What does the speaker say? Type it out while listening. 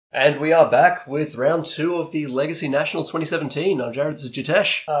And we are back with round 2 of the Legacy National 2017. I'm Jared, this is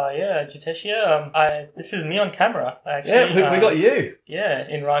Jitesh. Yeah, Jitesh here. This is me on camera, actually. Yeah, we got you. Yeah,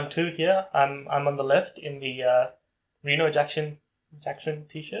 in round 2 here. I'm on the left in the Reno Jackson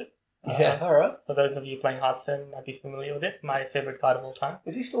t-shirt. Yeah, alright. For those of you playing Hearthstone, might be familiar with it. My favourite card of all time.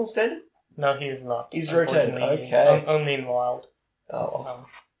 Is he still standing? No, he is not. He's rotated, okay. Only in Wild.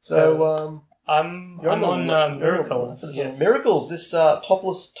 I'm on Miracles. Yes. Miracles, this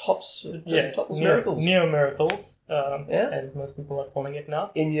topless Miracles. Neo Miracles, as most people are calling it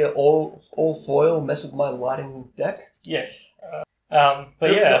now. In your all foil, mess with my lighting deck? Yes. On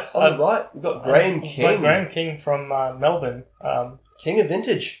the right, we've got Graham King. Graham King from Melbourne. King of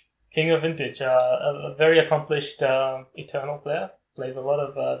Vintage. A very accomplished Eternal player. Plays a lot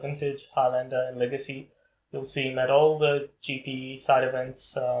of Vintage, Highlander, and Legacy. You'll see him at all the GP side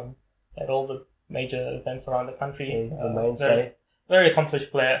events, at all the major events around the country. He's a mainstay. Very accomplished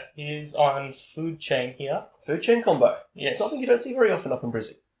player. He's on Food Chain here. Food Chain combo. Yes. Something you don't see very often up in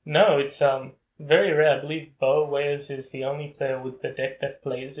Brisbane. No, it's very rare. I believe Bo Weyers is the only player with the deck that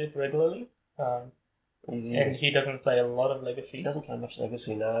plays it regularly. And he doesn't play a lot of Legacy. He doesn't play much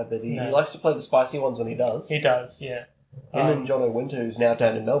Legacy, no, but he likes to play the spicy ones when he does. He does, yeah. Him and John O'Winter, who's now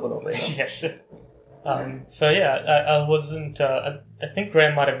down in Melbourne already. Yes. I wasn't. I think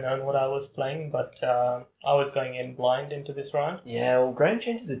Graham might have known what I was playing, but I was going in blind into this round. Yeah, well, Graham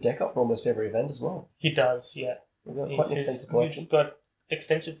changes his deck up for almost every event as well. He does, yeah. We've got quite an extensive collection. He's got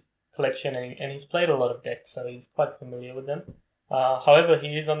extensive collection, and he's played a lot of decks, so he's quite familiar with them. However,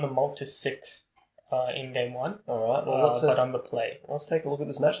 he is on the Multi 6 in game 1. All right, well, but on the play. Let's take a look at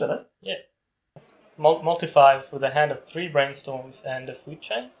this match then, eh? Yeah. Multi 5 with a hand of 3 Brainstorms and a Food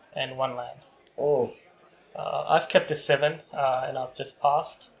Chain and 1 land. Oh. I've kept a 7 and I've just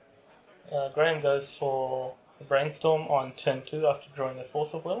passed. Graham goes for the Brainstorm on turn 2 after drawing a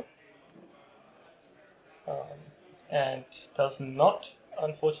Force of Will. And does not,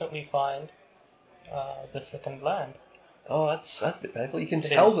 unfortunately, find the second land. Oh, that's a bit painful. You can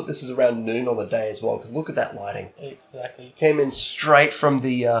tell that this is around noon on the day as well, because look at that lighting. Exactly. Came in straight from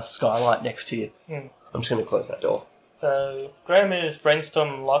the skylight next to you. Mm. I'm just going to close that door. So, Graham is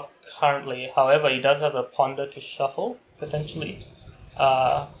Brainstorm locked currently. However, he does have a Ponder to shuffle, potentially.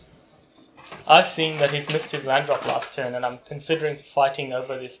 I've seen that he's missed his land drop last turn, and I'm considering fighting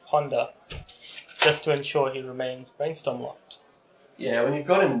over this Ponder just to ensure he remains Brainstorm locked. Yeah, when you've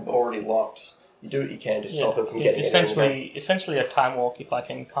got him already locked, you do what you can to stop him from getting it. Essentially a time walk if I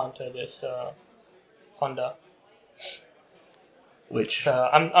can counter this Ponder. Which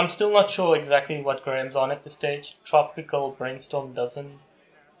I'm still not sure exactly what Graham's on at this stage. Tropical Brainstorm doesn't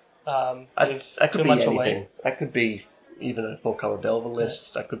give too much away. That could be even a 4-color Delver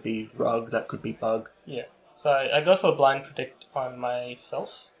list. That could be Rug. That could be Bug. Yeah. So I go for Blind Predict on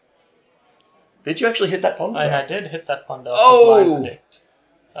myself. Did you actually hit that Ponder? I did hit that Ponder. Oh! Blind Predict.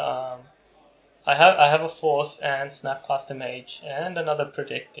 I have a Force and Snapcaster Mage and another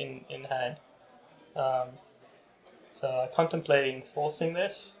Predict in hand. So I'm contemplating forcing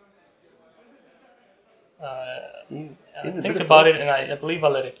this. Think about it, and I believe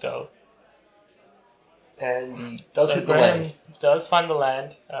I'll let it go. And he does hit the land. Does find the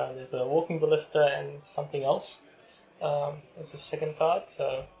land. There's a Walking Ballista and something else as the second card,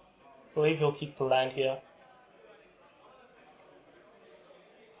 so I believe he'll keep the land here.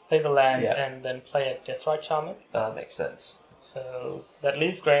 Play the land and then play a Deathrite Shaman. Makes sense. So that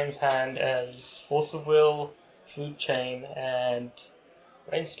leaves Graham's hand as Force of Will, Food Chain, and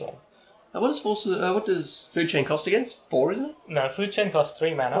Brainstorm. What does Food Chain cost against? 4, isn't it? No, Food Chain costs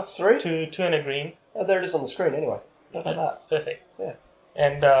 3 mana. Costs 3? 2 and a green. Oh, there it is on the screen anyway. How about that? Perfect. Yeah.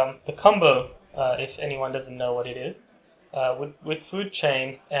 And the combo, if anyone doesn't know what it is, with Food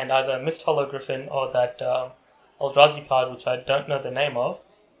Chain and either Mist Hollow Griffin or that Eldrazi card, which I don't know the name of,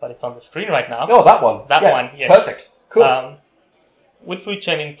 but it's on the screen right now. Oh, that one. That one, yes. Perfect. Cool. With Food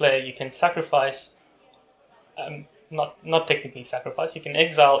Chain in play, you can sacrifice... not technically sacrifice. You can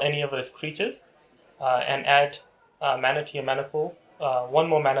exile any of those creatures and add mana to your mana pool. 1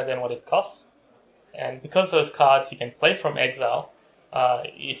 more mana than what it costs. And because those cards you can play from exile,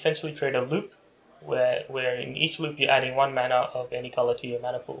 you essentially create a loop where in each loop you're adding 1 mana of any color to your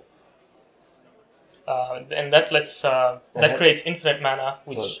mana pool. And that lets that creates infinite mana.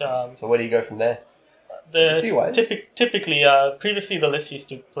 Which so where do you go from there? There's a few ways. Typically, previously the list used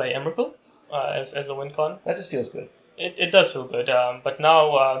to play Emrakul as a win con. That just feels good. It does feel good, but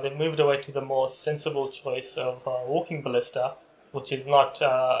now they've moved away to the more sensible choice of Walking Ballista, which is not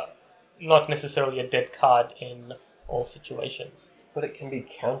necessarily a dead card in all situations. But it can be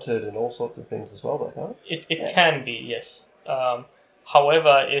countered and all sorts of things as well, though, can't it? It can be, yes.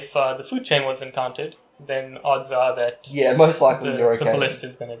 However, if the food chain was encountered, then odds are that Yeah, most likely you're the okay. ballista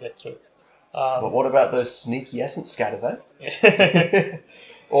is going to get through. But what about those sneaky essence scatters, eh? Yeah.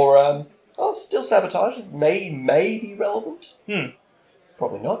 Or, still sabotage may be relevant?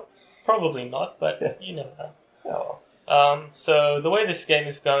 Probably not. Probably not, but you never know. Oh, So the way this game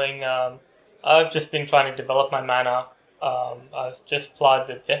is going, I've just been trying to develop my mana. I've just applied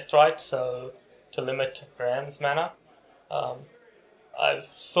the Deathrite, so to limit Graham's mana. I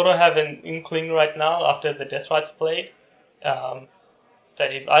sort of have an inkling right now after the Deathrite's played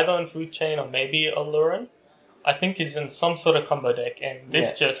that he's either on Food Chain or maybe a Lurin. I think he's in some sort of combo deck, and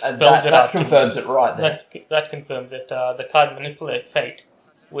this just spells it out. That confirms it right there. That confirms it. The card Manipulate Fate,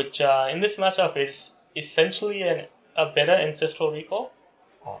 which in this matchup is essentially a better Ancestral Recall.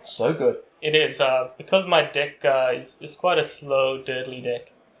 Oh, it's so good. It is, because my deck is quite a slow, dirtly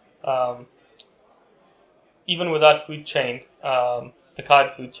deck. Even without Food Chain, the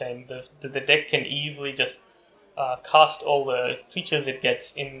card Food Chain, the deck can easily just cast all the creatures it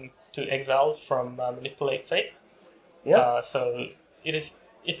gets into exile from Manipulate Fate. Yeah. So it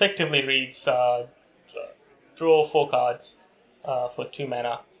effectively reads draw 4 cards for 2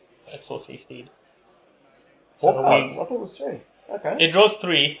 mana at sorcery speed. 4 cards? I thought it was 3. Okay. It draws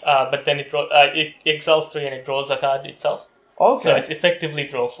 3, but then it exiles 3 and it draws a card itself. Okay. So it's effectively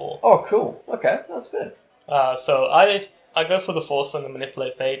draw 4. Oh, cool. Okay, that's good. So I go for the Force on the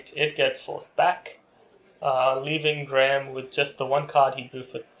Manipulate Fate. It gets forced back, leaving Graham with just the 1 card he drew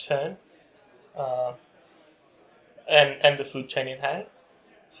for turn, and the Food Chain in hand.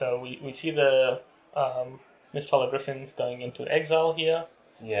 So we see the Mist Griffins going into exile here.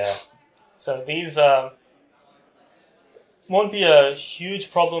 Yeah. So these won't be a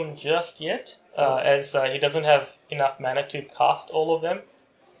huge problem just yet, as he doesn't have enough mana to cast all of them.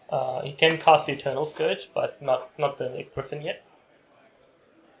 He can cast the Eternal Scourge, but not the Griffin yet.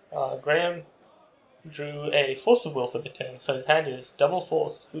 Graham drew a Force of Will for the turn, so his hand is double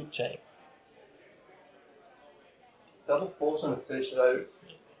Force, Food Chain. Double Force on a Food Chain.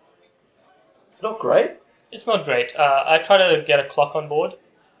 It's not great. It's not great. I try to get a clock on board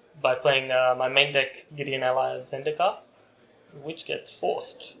by playing my main deck Gideon Ally of Zendikar, which gets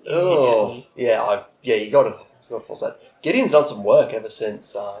forced immediately. Oh, yeah, you got to force that. Gideon's done some work ever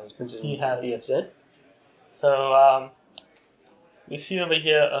since he's been to EFZ. So we see over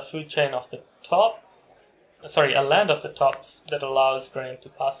here a Food Chain off the top. Sorry, a land off the top that allows Graham to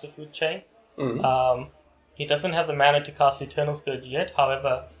cast the Food Chain. Mm-hmm. He doesn't have the mana to cast the Eternal Scourge yet.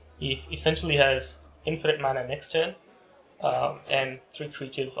 However, he essentially has infinite mana next turn and 3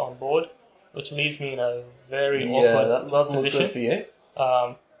 creatures on board, which leaves me in a very awkward position. Yeah, that doesn't look good for you.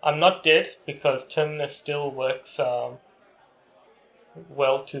 I'm not dead because Terminus still works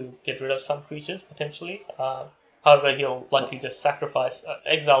well to get rid of some creatures, potentially. However, he'll likely just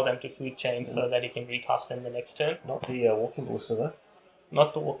exile them to Food Chain so that he can recast them the next turn. Not the Walking Ballista, though.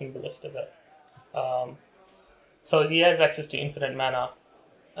 Not the Walking Ballista, though. So he has access to infinite mana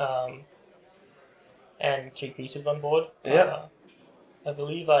and 3 creatures on board. Yeah. I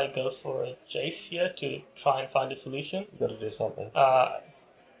believe I go for a Jace here to try and find a solution. You've got to do something.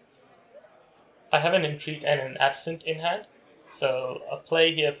 I have an Entreat and an Absent in hand, so a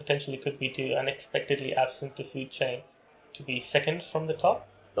play here potentially could be to unexpectedly absent the Food Chain to be second from the top.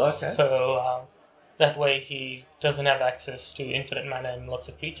 Okay. So that way he doesn't have access to infinite mana and lots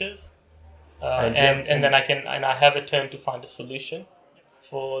of creatures. And then I have a turn to find a solution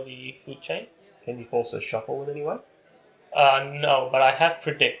for the Food Chain. Can you force a shuffle in any way? No, but I have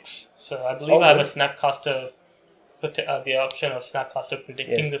Predicts. So I believe I have a Snapcaster, the option of Snapcaster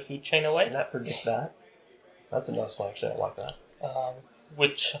predicting the Food Chain away. Snap predict that. That's a nice one, actually. I like that.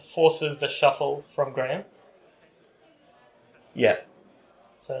 Which forces the shuffle from Graham. Yeah.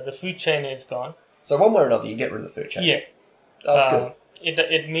 So the Food Chain is gone. So one way or another, you get rid of the Food Chain. Yeah. That's good.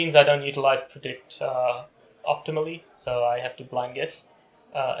 It means I don't utilize Predict optimally, so I have to blind guess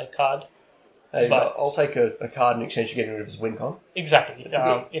a card. Hey, but I'll take a card in exchange for getting rid of his win con. Exactly.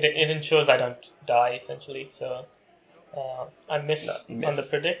 It ensures I don't die, essentially. So I miss on the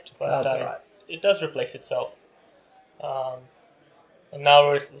Predict, but that's right. It does replace itself. And now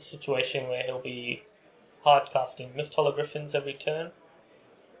we're in a situation where he'll be hard casting Mist Griffins every turn.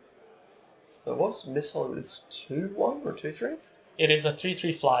 So what's Mist Hollow? It's 2-1 or 2-3? It is a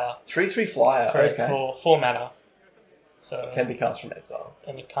 3/3 flyer. 3/3 flyer, Correct, okay. for 4 mana. So it can be cast from exile.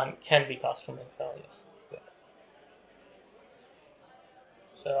 And it can be cast from exile, yes. Yeah.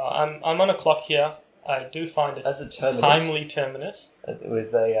 So I'm on a clock here. I do find it as a terminus, timely terminus.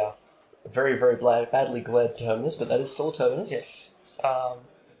 With a very, very badly glared terminus, but that is still a terminus. Yes.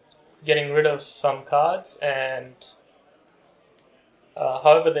 Getting rid of some cards and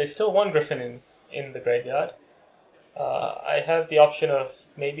However, there's still one Griffin in the graveyard. I have the option of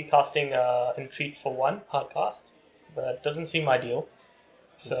maybe casting Entreat for 1 hard cast, but that doesn't seem ideal.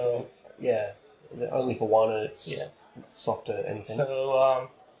 So yeah, only for 1, and it's softer anything. So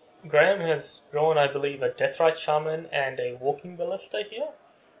Graham has drawn, I believe, a Deathrite Shaman and a Walking Ballista here,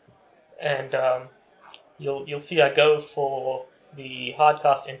 and you'll see I go for the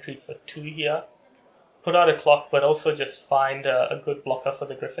hardcast Entreat for 2 here. Put out a clock, but also just find a good blocker for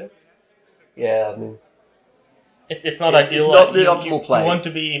the Griffin. Yeah, I mean, it's not ideal. It's not the optimal play. You want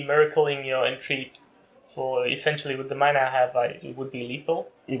to be miracling your Entreat for essentially with the mana I have, it would be lethal.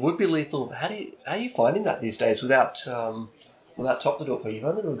 It would be lethal. How are you finding that these days without Top to do it for you? You've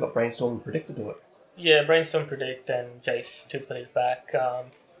only really got Brainstorm and Predict to do it. Yeah, Brainstorm, Predict, and Jace to put it back.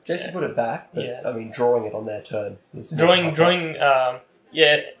 Jace to put it back, but I mean, drawing it on their turn.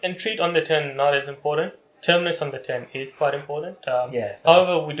 Entreat on the turn not as important. Terminus on the turn is quite important.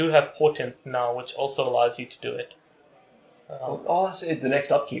 However, we do have Portent now, which also allows you to do it. That's it, the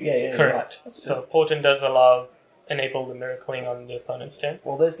next upkeep. Yeah, correct. Right. So Portent does enable the miracling on the opponent's turn.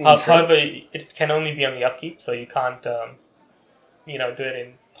 Well, there's the however, it can only be on the upkeep, so you can't, do it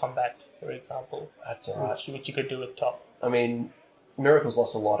in combat, for example. That's alright. Which you could do with Top. I mean, Miracle's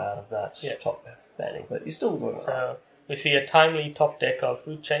lost a lot out of that Top banning, but you're still doing it. So we see a timely top deck of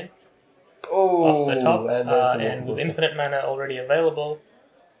Food Chain. Off the top, and with infinite mana already available,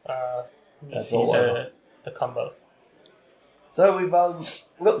 we see the combo. So we've got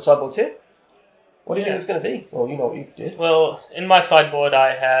the sideboards here. What do you think it's going to be? Well, you know what you did. Well, in my sideboard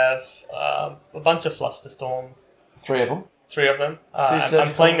I have a bunch of Flusterstorms. 3 of them? 3 of them.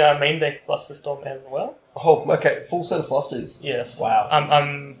 I'm playing a main deck Flusterstorm as well. Oh, okay. Full set of Flusters. Yes. Wow.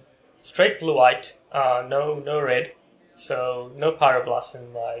 I'm straight blue-white, no red. So no Pyroblast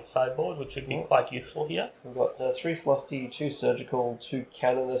in my sideboard, which would be quite useful here. We've got 3 Flusty, 2 Surgical, 2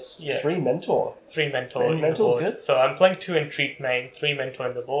 Canonist, 3 Mentor. 3 Mentor in the board. Good. So I'm playing 2 Entreat main, 3 Mentor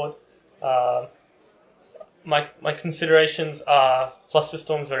in the board. My considerations are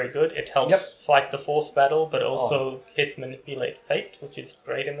Flusterstorm's very good. It helps fight the Force battle, but also hits Manipulate Fate, which is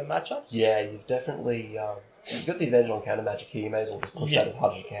great in the matchup. Yeah, you've definitely you've got the advantage on counter magic here. You may as well just push that as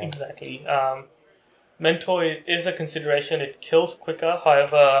hard as you can. Exactly. Mentor is a consideration. It kills quicker.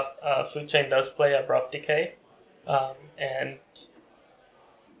 However, Food Chain does play Abrupt Decay. And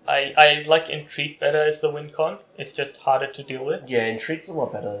I like Entreat better as the win con. It's just harder to deal with. Yeah, Entreat's a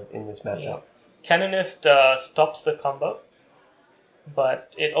lot better in this matchup. Yeah. Canonist stops the combo,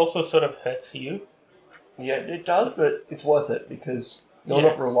 but it also sort of hurts you. Yeah, it does, but it's worth it because you're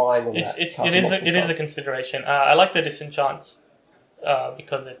not relying on that. It is a consideration. I like the Disenchants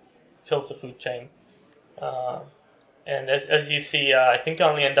because it kills the Food Chain. And as you see, I think I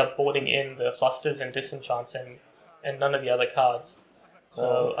only end up boarding in the Flusters and Disenchants and none of the other cards.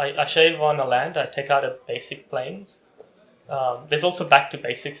 So I shave on a land, I take out a basic Plains. There's also back to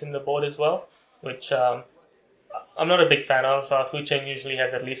basics in the board as well, which I'm not a big fan of. Food Chain usually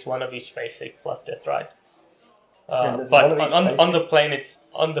has at least 1 of each basic plus Deathrite. But on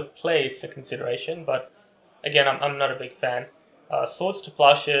the play it's a consideration, but again I'm not a big fan. Swords to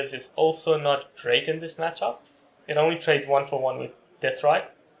Plowshares is also not great in this matchup. It only trades 1-for-1 with Deathrite.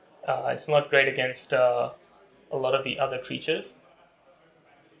 It's not great against a lot of the other creatures.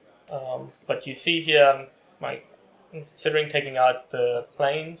 But you see here, considering taking out the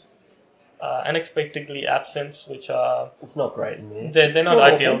Plains, Unexpectedly Absence, which are... It's not great in there. They're not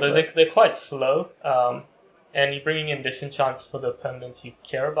ideal. They're quite slow. And you're bringing in Disenchants for the permanents you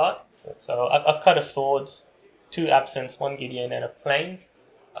care about. So I've cut a Swords, 2 Absence, 1 Gideon, and a Plains.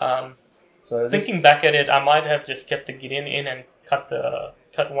 Thinking back at it, I might have just kept the Gideon in and cut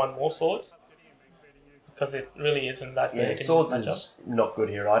 1 more Swords. Because it really isn't that great. Yeah, Swords is not good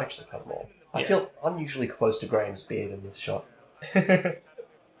here. I'd actually cut them all. I feel unusually close to Graham's beard in this shot.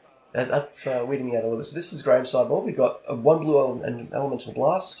 That's weirding me out a little bit. So this is Graham's sideboard. We've got 1 blue and Elemental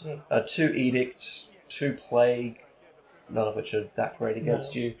Blast, 2 Edict, 2 Plague, none of which are that great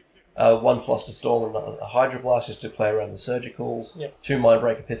against you. 1 Flusterstorm and a Hydro Blast just to play around the Surgicals. 2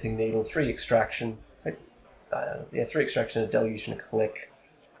 Mindbreaker, Pithing Needle, 3 Extraction. 3 Extraction, a Deluge, and a Click.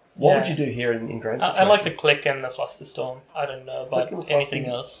 What would you do here in Graham's situation? I like the Click and the Flusterstorm. I don't know about anything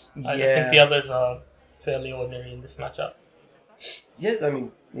else. I think the others are fairly ordinary in this matchup. Yeah, I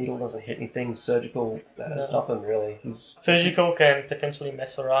mean, Needle doesn't hit anything. Surgical, that's nothing really. Surgical can potentially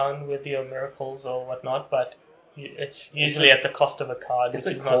mess around with your miracles or whatnot, but it's usually at the cost of a card. It's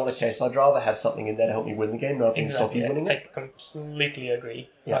a corner case. I'd rather have something in there to help me win the game rather than stop you winning it. I completely agree.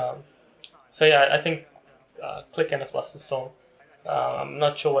 Yeah. I think Click and a Flusterstorm. I'm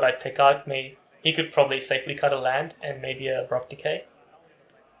not sure what I'd take out. He could probably safely cut a land and maybe a Abrupt Decay.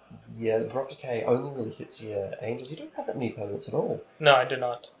 Yeah, the Drop Decay only really hits your angels. You don't have that many permanents at all. No, I do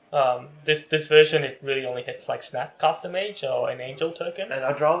not. This version, it really only hits like Snapcaster Mage or an Angel token. And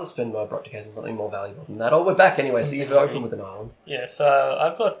I'd rather spend my Drop Decays on something more valuable than that. Oh, we're back anyway, so you've opened with an island. Yeah, so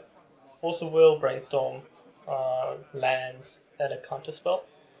I've got Force of Will, Brainstorm, lands, and a counterspell.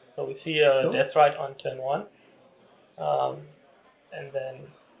 So we see a Cool. Deathrite on turn 1. And then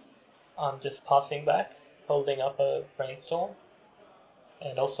I'm just passing back, holding up a Brainstorm,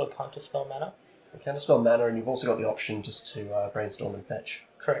 and also counterspell mana. You counterspell mana, and you've also got the option just to brainstorm and fetch.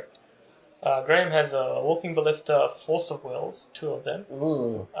 Correct. Graham has a Walking Ballista, Force of Wills, 2 of them,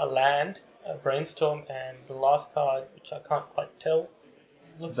 a land, a Brainstorm, and the last card, which I can't quite tell,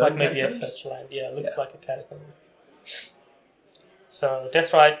 looks like maybe a fetch land. Yeah, it looks like a Catacomb. So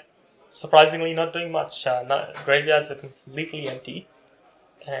Deathrite, surprisingly not doing much. Graveyards are completely empty,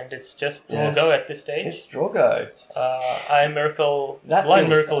 and it's just draw go at this stage. It's draw go. Iron Miracle, That Blind feels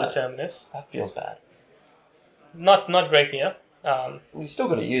Miracle bad. Terminus. That feels bad. Not great here. You still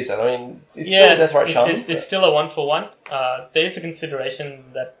got to use it. I mean, it's still a Deathrite Shaman. It's still a 1-for-1. There is a consideration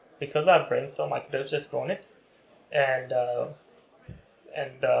that because I have Brainstorm, I could have just drawn it and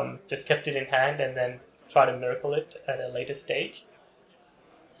just kept it in hand and then try to miracle it at a later stage.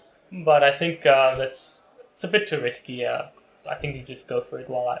 But I think it's a bit too risky. I think you just go for it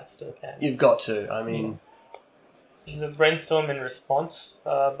while I still can. You've got to. I mean, The Brainstorm in response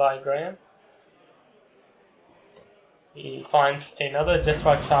by Graham. He finds another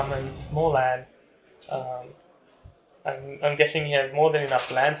Deathrite Shaman, more land. I'm guessing he has more than enough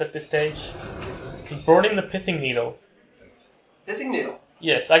lands at this stage. He brought in the Pithing Needle. Pithing Needle.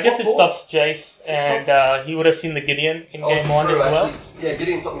 Yes, I guess it stops Jace, and he would have seen the Gideon in game 1 as well. Actually. Yeah,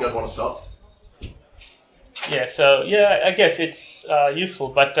 Gideon's something I'd want to stop. Yeah, so yeah, I guess it's useful,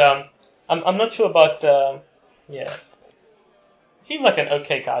 but I'm not sure about yeah. It seems like an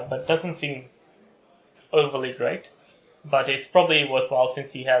okay card, but doesn't seem overly great. But it's probably worthwhile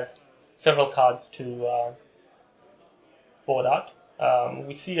since he has several cards to board out.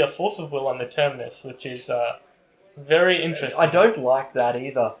 We see a Force of Will on the Terminus, which is very interesting. I don't like that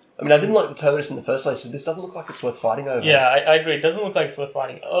either. I mean, I didn't like the Terminus in the first place, but this doesn't look like it's worth fighting over. Yeah, I agree. It doesn't look like it's worth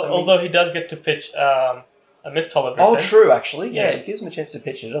fighting. Although he does get to pitch a Mist Holograph. Oh, true, actually. Yeah, Yeah. it gives him a chance to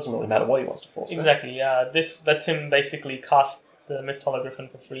pitch it. It doesn't really matter what he wants to force. Exactly, yeah. This lets him basically cast the Mist Holograph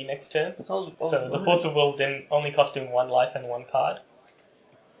for free next turn. So the Force of Will then only cost him 1 life and 1 card.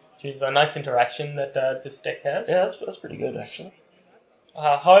 Which is a nice interaction that this deck has. Yeah, that's pretty good, actually.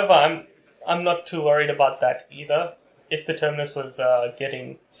 However, I'm not too worried about that either. If the Terminus was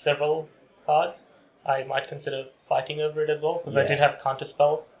getting several cards, I might consider fighting over it as well, because I did have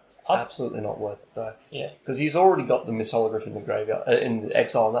Counterspell up. Absolutely not worth it, though. Yeah. Because he's already got the Mist Holograph in the graveyard, in the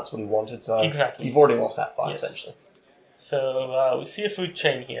exile, and that's what he wanted, so Exactly. you've already lost that fight, Yes. essentially. So we see a food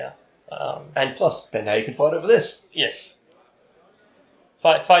chain here. And plus, then now you can fight over this. Yes.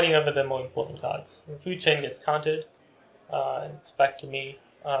 Fighting over the more important cards. The food chain gets counted. It's back to me.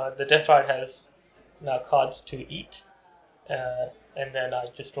 The Deathrite has now cards to eat. And then I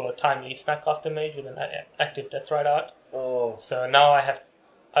just draw a timely Snapcaster Mage with an active Deathrite out. Oh. So now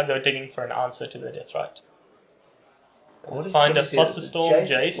I go digging for an answer to the Deathrite. Find a Flusterstorm,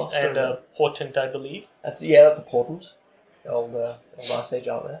 Jace, and a Portent, I believe. That's a Portent. Old last stage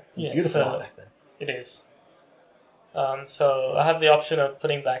art there. It's a beautiful art back there. It is. So I have the option of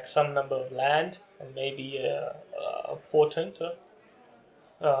putting back some number of land and maybe a Portent. So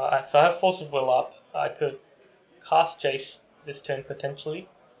I have Force of Will up. I could cast Jace this turn potentially,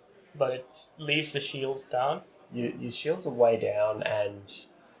 but it leaves the shields down. Your shields are way down, and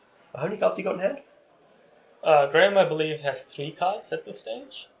how many cards you got in hand? Graham, I believe, has 3 cards at this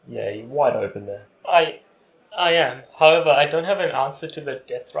stage. Yeah, you're wide open there. I am. However, I don't have an answer to the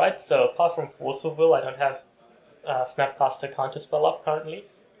Deathrite, so apart from Force of Will, I don't have Snapcaster Counterspell up currently.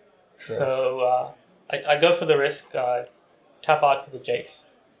 True. So I go for the risk, tap out for the Jace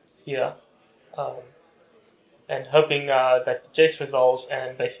here, and hoping that Jace resolves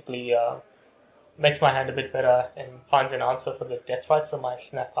and basically makes my hand a bit better and finds an answer for the Deathrite, so my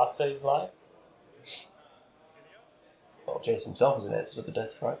Snapcaster is live. Well, Jace himself is an answer to the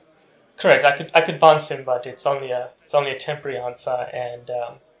death, right? Correct. I could bounce him, but it's only a temporary answer, and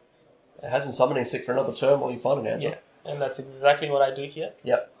It has him summoning sick for another turn while you find an answer. yeah, and that's exactly what I do here.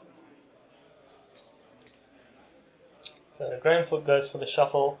 Yep. So Grahamfoot goes for the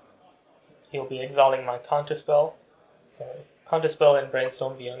shuffle. He'll be exiling my Counterspell. So Counterspell and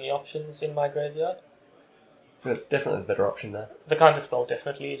Brainstorm the only options in my graveyard. That's definitely the better option there. The Counterspell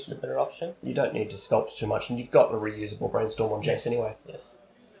definitely is the better option. You don't need to sculpt too much, and you've got a reusable Brainstorm on Jace anyway. Yes.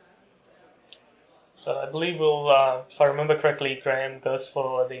 So I believe we'll, if I remember correctly, Graham goes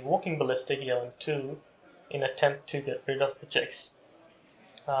for the walking ballista here on 2 in attempt to get rid of the Jace.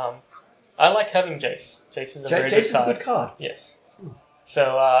 I like having Jace. Jace is a very Jace is good card. a good card. Yes.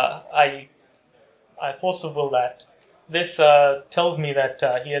 So I force of will that. This tells me that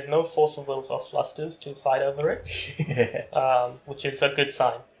he has no force of wills or flusters to fight over it, which is a good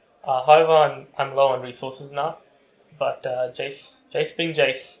sign. However, I'm low on resources now, but Jace being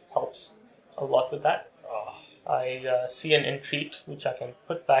Jace helps a lot with that. I see an entreat which I can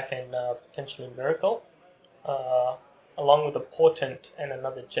put back and potentially miracle, along with a portent and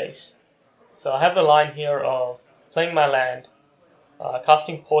another Jace. So I have the line here of playing my land,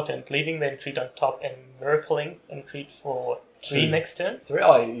 casting portent, leaving the entreat on top, and miracling entreat for 3 next turn. 3?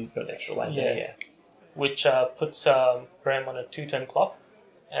 Oh, he's got an extra land there, yeah. Which puts Graham on a 2-turn clock,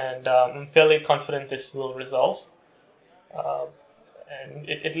 and I'm fairly confident this will resolve. And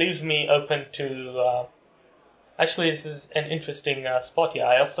it leaves me open to... actually, this is an interesting spot here.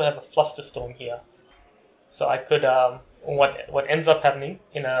 I also have a Flusterstorm here. So I could... what ends up happening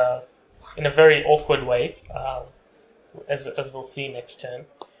in a very awkward way, as we'll see next turn,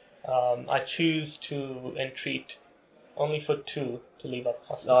 I choose to entreat only for 2 to leave up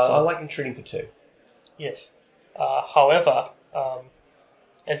Flusterstorm. I like entreating for 2. Yes. However,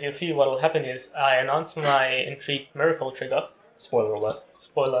 as you'll see, what will happen is I announce my entreat miracle trigger. Spoiler alert.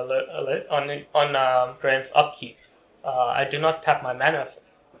 Spoiler alert on Graham's upkeep. I do not tap my mana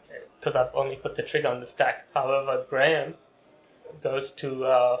because I've only put the trigger on the stack. However, Graham goes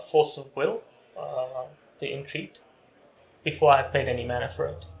to force of will, the entreat, before I've paid any mana for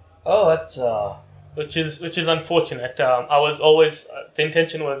it. Oh, that's which is unfortunate. I was always the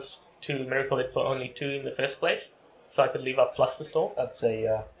intention was to miracle it for only 2 in the first place, so I could leave up Flusterstorm. That's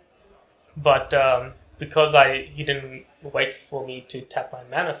a. But because he didn't wait for me to tap my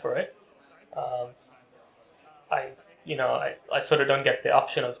mana for it, I sort of don't get the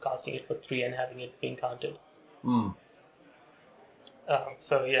option of casting it for 3 and having it being counted.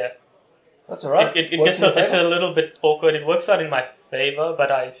 So yeah, that's alright. It's a little bit awkward. It works out in my favor,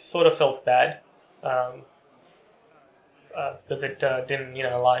 but I sort of felt bad because it didn't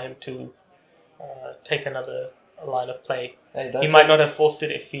allow him to take another line of play. Hey, he might not have forced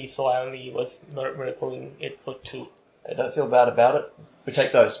it if he saw I only was miracling it for 2. Hey, don't feel bad about it. We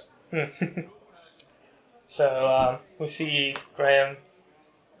take those. So we see Graham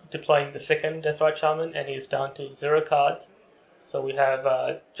deploying the second Deathrite Shaman, and he's down to 0 cards. So we have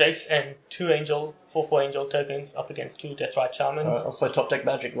Jace and 2 4/4 Angel tokens up against 2 Deathrite Shamans. Alright, let's play top deck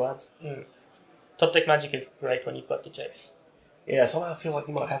Magic, lads. Top deck Magic is great when you've got the Jace. Yeah, somehow I feel like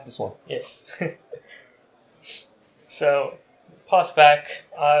you might have this one. Yes. So, pass back.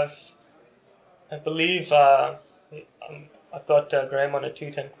 I believe I've got Graham on a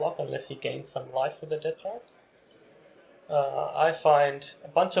 2-10 clock unless he gains some life with the Deathrite. I find a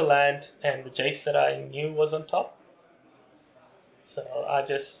bunch of land and the Jace that I knew was on top. So I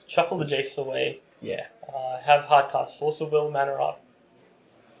just shuffle the Jace away. Yeah. Have hardcast Force of Will, mana up.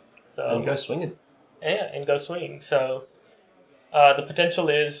 So and go swinging. Yeah, and go swinging. So the potential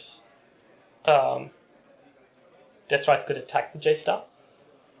is Deathrite's could attack the Jace star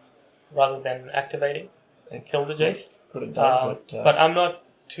rather than activating and kill the Jace. Could have done, but I'm not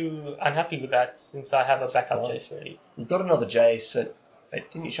too unhappy with that since I have a backup fine. Jace ready. You've got another Jace. Wait,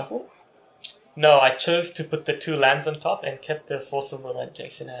 didn't you shuffle? No, I chose to put the 2 lands on top and kept the Force of Will and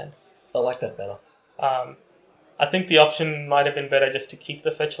Jace in hand. I like that better. I think the option might have been better just to keep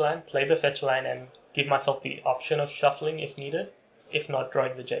the fetch land, play the fetch land, and give myself the option of shuffling if needed, if not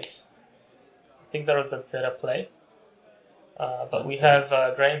drawing the Jace. I think that was a better play. But we have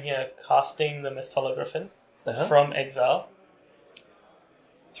Graham here casting the Mist Hologriffin from exile.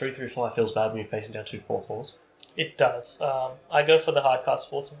 3/3/5 feels bad when you're facing down 2 4/4s. It does. I go for the hardcast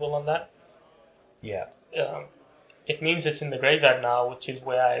Force of Will on that. Yeah. It means it's in the graveyard now, which is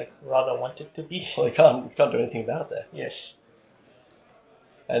where I rather want it to be. Well, you can't do anything about it there. Yes.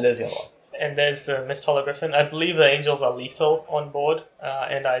 And there's the other one. And there's Mist Hologriffin. I believe the Angels are lethal on board,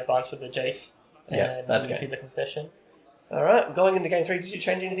 and I advance with the Jace. Yeah, that's good. good. See the concession. Alright, going into game 3, did you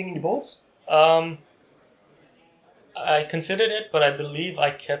change anything in your boards? I considered it, but I believe I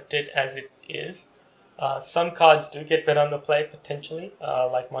kept it as it is. Some cards do get better on the play, potentially,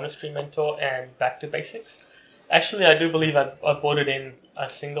 like Monastery Mentor and Back to Basics. Actually, I do believe I boarded in a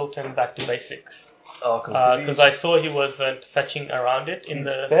singleton Back to Basics. Oh, cool. Because I saw he wasn't fetching around it in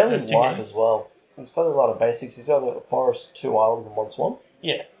the fairly first 2 wide games. as well. He's fairly a lot of basics. He's only got the Forest, 2 Islands, and 1 Swamp.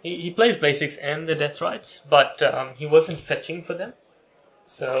 Yeah, he plays Basics and the Deathrites, but he wasn't fetching for them.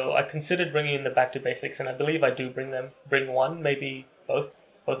 So I considered bringing in the Back to Basics, and I believe I do bring 1, maybe both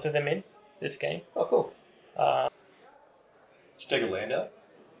of them in. this game. Oh, cool. Did you take a land out?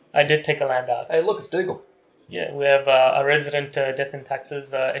 I did take a land out. Hey, look, it's Dougal. Yeah, we have a resident death and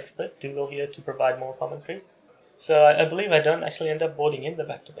taxes expert, Dougal, here to provide more commentary. So I believe I don't actually end up boarding in the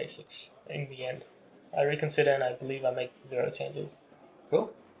back to basics in the end. I reconsider and I believe I make 0 changes.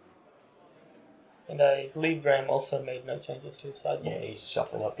 Cool. And I believe Graham also made no changes to his sideboard. Yeah, he's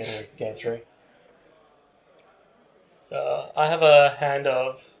shuffling up, getting ready for game 3. So I have a hand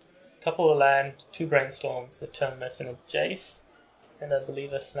of a couple of land, 2 brainstorms, a terminus, and a jace, and I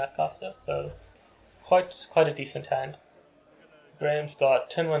believe a snapcaster. So quite a decent hand. Graham's got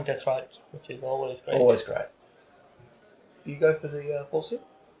turn 1 Deathrite, which is always great. Always great. Do you go for the force here?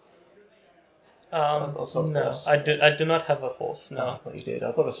 No, I do not have a force. No, I thought you did.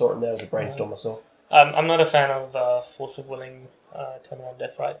 I thought I saw it in there as a brainstorm myself. I'm not a fan of Force of Willing turn 1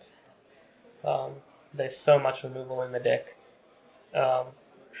 Deathrites. There's so much removal in the deck.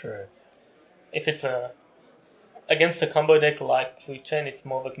 True. If it's against a combo deck like Food Chain, it's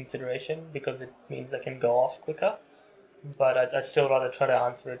more of a consideration because it means I can go off quicker. But I'd still rather try to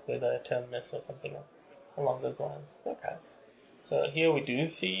answer it with a Terminus or something along those lines. Okay. So here we do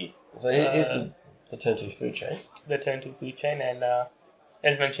see... So here's the turn 2 Food Chain. The turn 2 Food Chain, and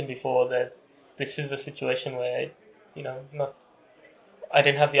as mentioned before, that this is the situation where, I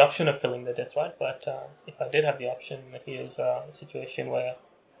didn't have the option of killing the Deathrite, but if I did have the option, here's a situation where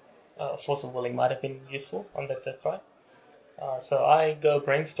Force of Willing might have been useful on that Deathrite. So I go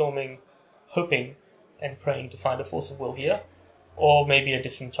brainstorming, hoping and praying to find a Force of Will here, or maybe a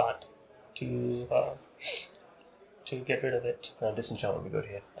Disenchant to get rid of it. Disenchant would be good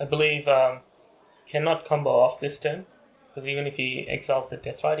here. I believe cannot combo off this turn, because even if he exiles the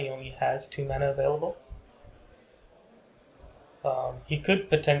Deathrite, he only has 2 mana available. He could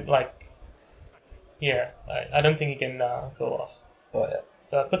I don't think he can go off. Oh yeah.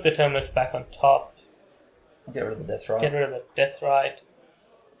 So I put the Terminus back on top. Get rid of the Deathrite. Get rid of the Deathrite.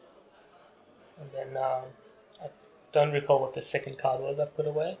 And then I don't recall what the second card was I put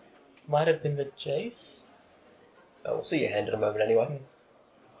away. Might have been the Jace. Oh, we'll see your hand in a moment anyway.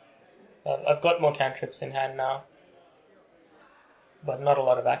 I've got more cantrips in hand now, but not a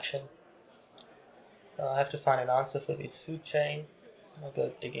lot of action. So I have to find an answer for this Food Chain. I'll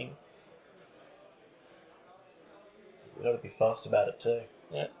go digging. You've got to be fast about it too.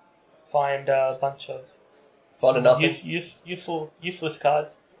 Yeah. Find a bunch of useless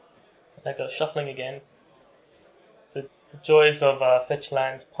cards. And I go shuffling again. The joys of fetch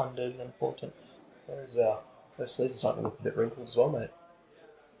lands, ponders, and portents. Those sleeves are starting to look a bit wrinkled as well, mate.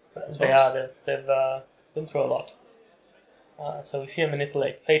 They are. They've been through a lot. So we see a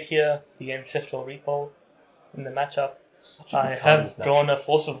Manipulate Fate here, the Ancestral Recall in the matchup. I have drawn a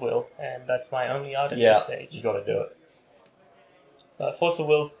Force of Will, and that's my only out at this stage. You got to do it. Force of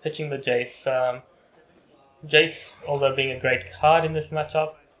Will, pitching the Jace. Jace, although being a great card in this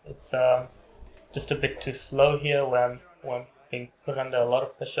matchup, it's just a bit too slow here where I'm being put under a lot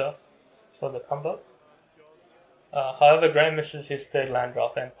of pressure for the combo. However, Graham misses his 3rd land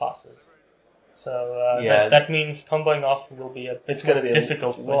drop and passes. So that means comboing off will be a bit more difficult for him. It's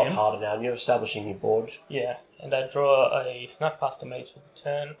going to be a lot harder now, and you're establishing your board. Yeah, and I draw a Snapcaster Mage for the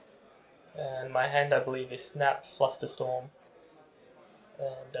turn. And my hand, I believe, is Snap, Flusterstorm,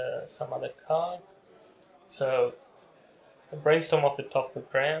 and some other cards. So, I brainstorm off the top with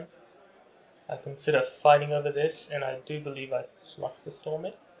Graham. I consider fighting over this, and I do believe I Flusterstorm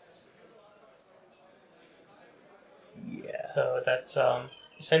it. Yeah. So that's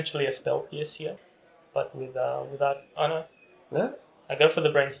essentially a Spell Pierce here, but without honor. No? I go for the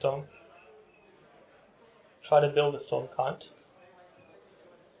Brainstorm. Try to build a Stormcant.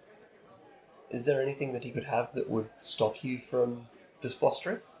 Is there anything that he could have that would stop you from just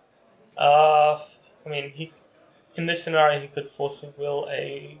flustering? In this scenario, he could Force of Will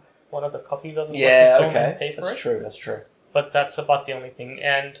one of the copies of the Storm and pay for That's true. But that's about the only thing.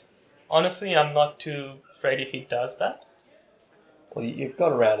 And honestly, I'm not too afraid if he does that. Well, you've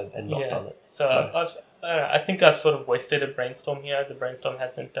gone around and not done it. So I think I've sort of wasted a Brainstorm here. The Brainstorm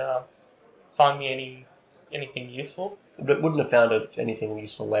hasn't found me anything useful. But it wouldn't have found anything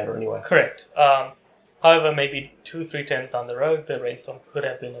useful later anyway. Correct. However, maybe 2-3 turns down the road, the Brainstorm could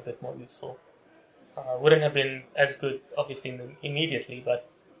have been a bit more useful. Wouldn't have been as good, obviously, immediately, but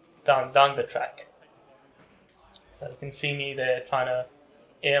down the track. So you can see me there trying to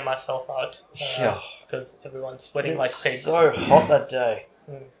air myself out because everyone's sweating like pigs. So hot that day.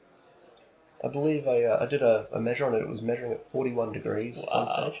 I believe I did a measure on it. It was measuring at 41 degrees on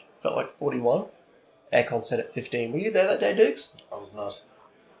stage. Felt like 41. Aircon set at 15. Were you there that day, Dukes? I was not.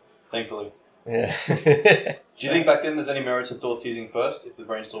 Thankfully. Yeah. Do you think back then there's any merit to thoughts using first if the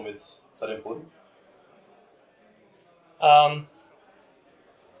Brainstorm is that important? No,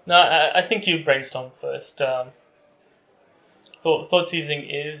 I think you brainstorm first. Thought seizing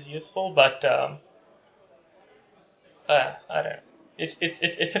is useful, but I don't know.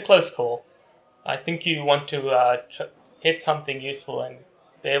 It's a close call. I think you want to hit something useful and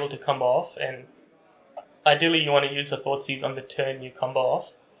be able to combo off, and ideally you want to use the thought seize on the turn you combo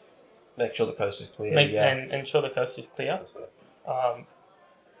off. Make sure the coast is clear. And ensure the coast is clear. Comboing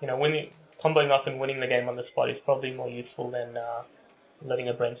off and winning the game on the spot is probably more useful than letting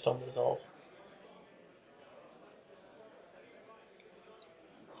a brainstorm resolve.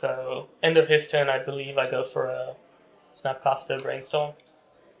 So, end of his turn, I believe I go for a Snapcaster Brainstorm.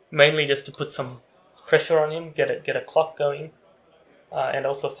 Mainly just to put some pressure on him, get a clock going, and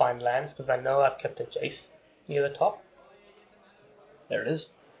also find lands, because I know I've kept a Jace near the top. There it is.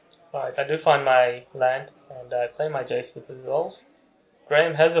 Alright, I do find my land, and I play my Jace with resolve.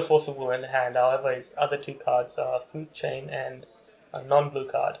 Graham has a Force of Will in hand, however his other two cards are Food Chain and a non-blue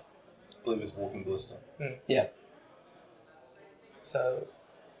card. I believe it's Walking Ballista. Yeah. So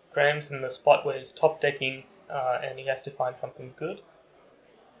Graham's in the spot where he's top decking, and he has to find something good.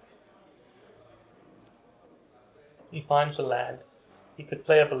 He finds a land. He could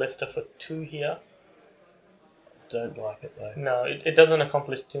play a Ballista for 2 here. Don't like it though. No, it doesn't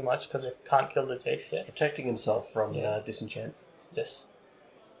accomplish too much because it can't kill the Jace He's yet. protecting himself from disenchant. Yes.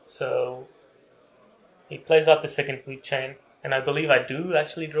 So he plays out the second Food Chain, and I believe I do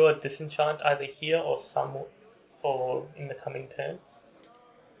actually draw a disenchant either here or in the coming turn.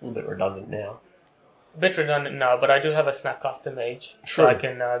 A little bit redundant now. A bit redundant now, but I do have a Snapcaster Mage, so I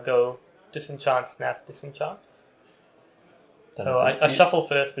can go disenchant, snap, disenchant. So I shuffle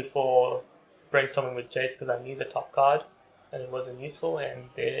first before brainstorming with Jace because I knew the top card and it wasn't useful, and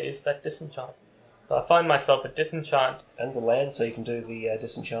there is that disenchant. So I find myself a disenchant. And the land, so you can do the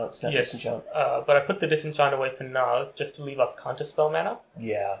disenchant, snap disenchant. But I put the disenchant away for now just to leave up counterspell mana.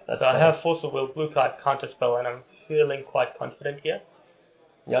 Yeah, that's so fair. I have Force of Will, blue card, counterspell, and I'm feeling quite confident here.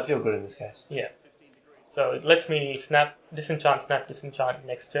 Yeah, I feel good in this case. Yeah. So it lets me snap, disenchant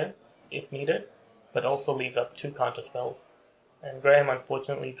next turn if needed, but also leaves up 2 counterspells. And Graham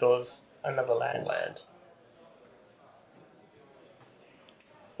unfortunately draws another land.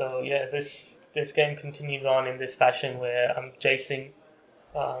 So yeah, this game continues on in this fashion where I'm chasing,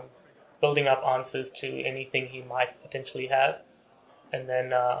 building up answers to anything he might potentially have, and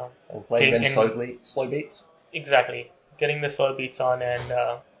then and playing them slow beats. Exactly, getting the slow beats on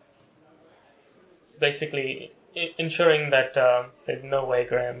and basically ensuring that there's no way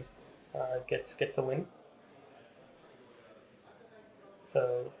Graham gets a win.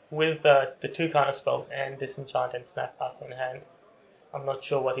 So with the 2 counter spells and disenchant and Snapcaster in hand, I'm not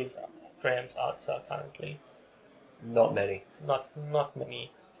sure what his Graham's arts are currently. Not many. Not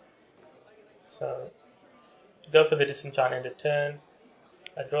many. So go for the disenchant end of turn.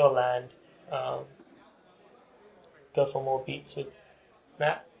 I draw a land. Go for more beats with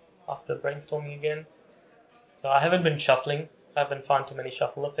Snap after brainstorming again. So I haven't been shuffling. I haven't found too many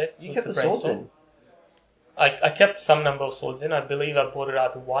shuffle effects. You kept the swords in. I kept some number of swords in. I believe I brought it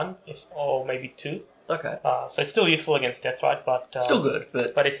out to 1 or maybe 2. Okay. So it's still useful against Deathrite, but still good,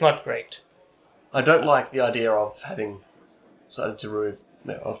 but it's not great. I don't like the idea of having something to remove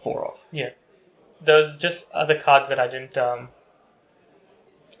a 4 off. Yeah, there's just other cards that I didn't that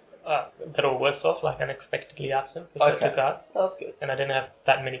were worse off, like Unexpectedly Absent, which I took out. That's good. And I didn't have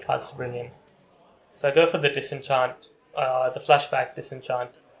that many cards to bring in, so I go for the disenchant, the flashback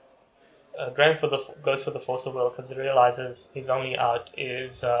disenchant. Graham goes for the Force of Will because he realizes his only out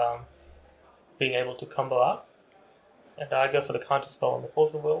is being able to combo out. And I go for the counterspell on the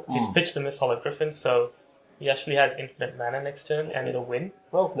Force of Will. He's pitched the Missile Griffin, so he actually has infinite mana next turn and it'll win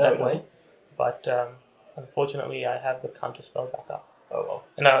that way. But unfortunately, I have the counterspell back up. Oh well.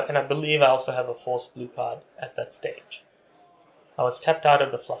 And I believe I also have a Force blue card at that stage. I was tapped out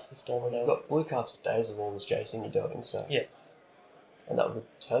of the Flusterstorm. You've got blue cards for days of all this Jason you're doing, so... Yeah. And that was a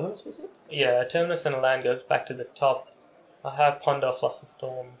Terminus, was it? Yeah, a Terminus and a land goes back to the top. I have Ponder,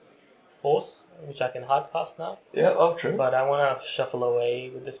 Flusterstorm, Force, which I can hardcast now. Yeah, oh true. But I want to shuffle away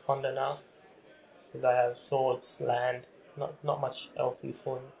with this Ponder now. Because I have swords, land, not much else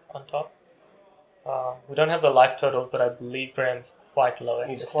useful on top. We don't have the life totals, but I believe Graham's quite low at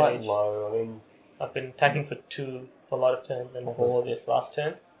this stage. He's quite low, I mean... I've been attacking for 2 for a lot of turns and 4 this last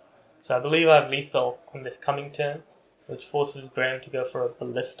turn. So I believe I have lethal on this coming turn, which forces Graham to go for a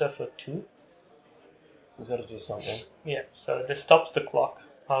Ballista for 2. He's got to do something. Yeah, so this stops the clock.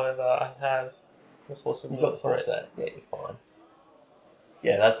 However, I have the Force of Will. You've got the Force there. Yeah, you're fine.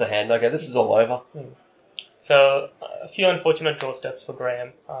 Yeah, that's the hand. Okay, this is all over. So, a few unfortunate draw steps for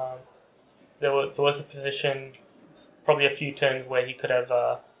Graham. there was a position, probably a few turns, where he could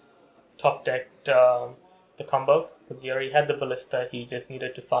have top decked the combo, because he already had the ballista. He just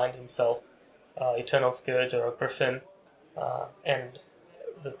needed to find himself Eternal Scourge or a Griffin, and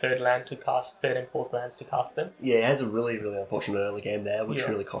the third and fourth lands to cast them. Yeah, he has a really, really unfortunate early game there, which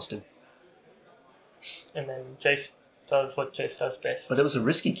really cost him. And then Jace does what Jace does best. But it was a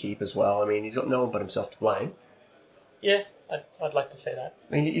risky keep as well. I mean, he's got no one but himself to blame. Yeah, I'd like to say that.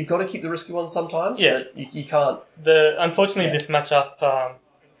 I mean, you've got to keep the risky ones sometimes, Yeah. but you can't... Unfortunately, this matchup,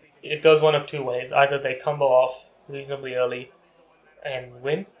 it goes one of two ways. Either they combo off reasonably early and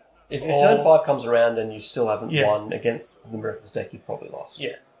win. If turn 5 comes around and you still haven't won against the Miracles deck, you've probably lost.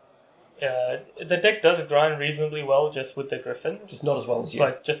 Yeah. The deck does grind reasonably well just with the Griffins. Just not as well as you.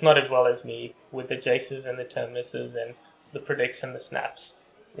 But just not as well as me with the Jaces and the Terminuses and the Predicts and the Snaps.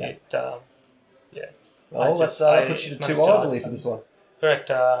 Yeah. Well, let's put you to 2-1, I believe, for this one. Correct.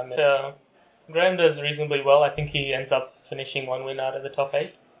 Graham does reasonably well. I think he ends up finishing 1 win out of the top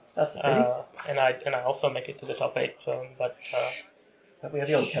 8. That's a pity. And I also make it to the top 8. But Have we have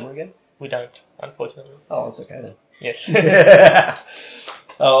you on camera again? we don't, unfortunately. Oh, that's okay then. Yes.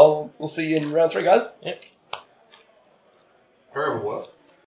 We'll see you in round 3, guys. Yep. Very well.